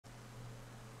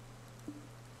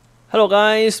Hello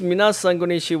guys, minasan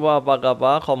konnichiwa,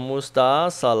 bagaba, komusta,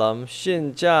 salam,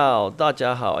 xin chào, 大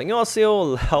家好,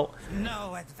 안녕하세요,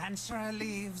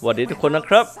 สวัสดีทุกคนนะ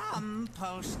ครับ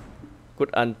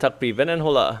Good antak prevent and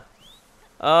hola.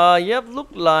 Yep, look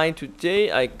like today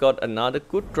I got another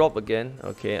good drop again.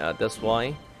 Okay, that's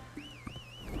why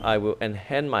I will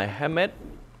enhance my helmet.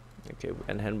 Okay,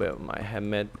 enhance my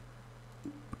helmet.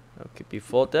 Okay,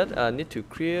 before that I need to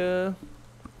clear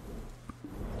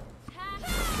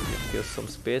some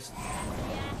space.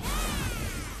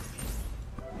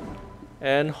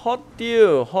 And hot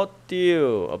deal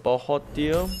about hot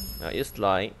deal. It's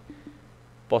like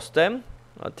boss stem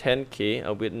 10k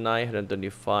with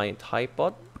 925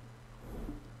 tripod,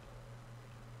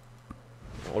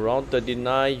 around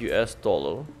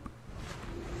 $39.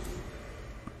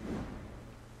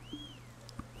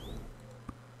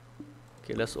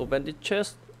 Okay, let's open the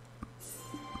chest.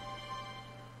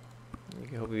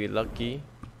 Okay, hope we're lucky.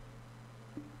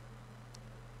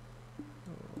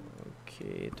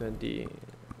 Okay, 20.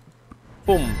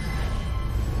 Boom.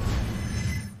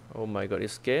 Oh my god,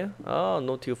 it's scared. Oh,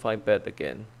 no tier 5 bed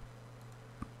again.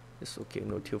 It's okay,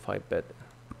 no tier 5 bed.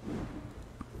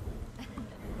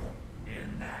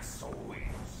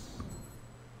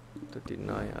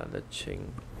 $39 other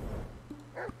chain.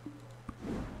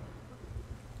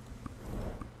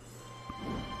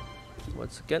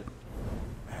 Once again.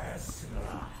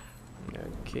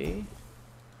 Okay.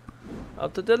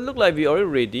 After that, look like we already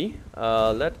ready.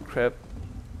 Let's grab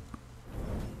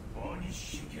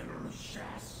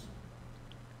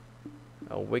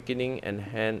Awakening and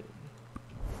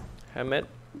helmet.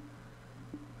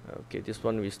 Okay, this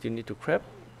one we still need to grab.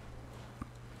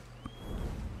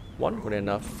 One good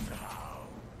enough.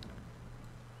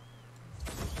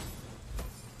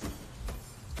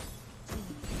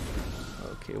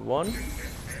 Okay, one.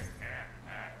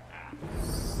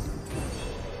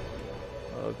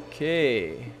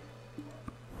 Okay.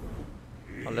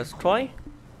 Now let's try.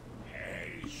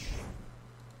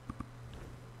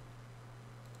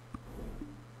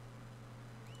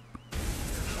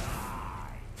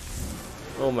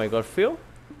 Oh my god, fail.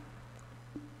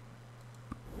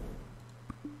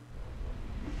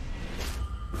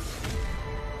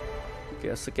 Okay,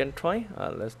 a second try.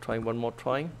 Let's try one more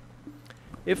try.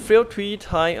 If fail 3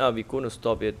 times, we're gonna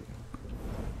stop it.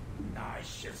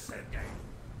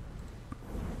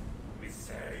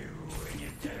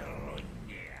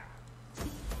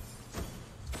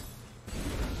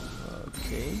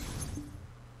 Okay.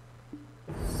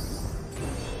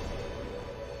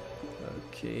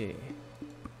 Okay.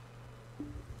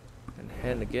 And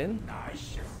hand again.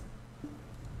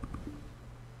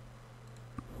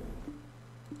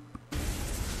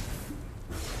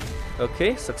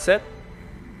 Okay, success.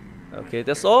 Okay,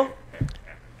 that's all.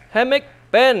 Hammock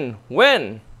Ben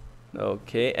when.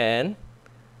 Okay, and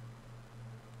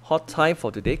hot time for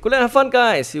today. Good luck, have fun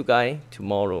guys. See you guys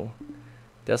tomorrow.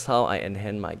 That's how I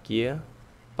enhance my gear.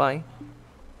 Bye.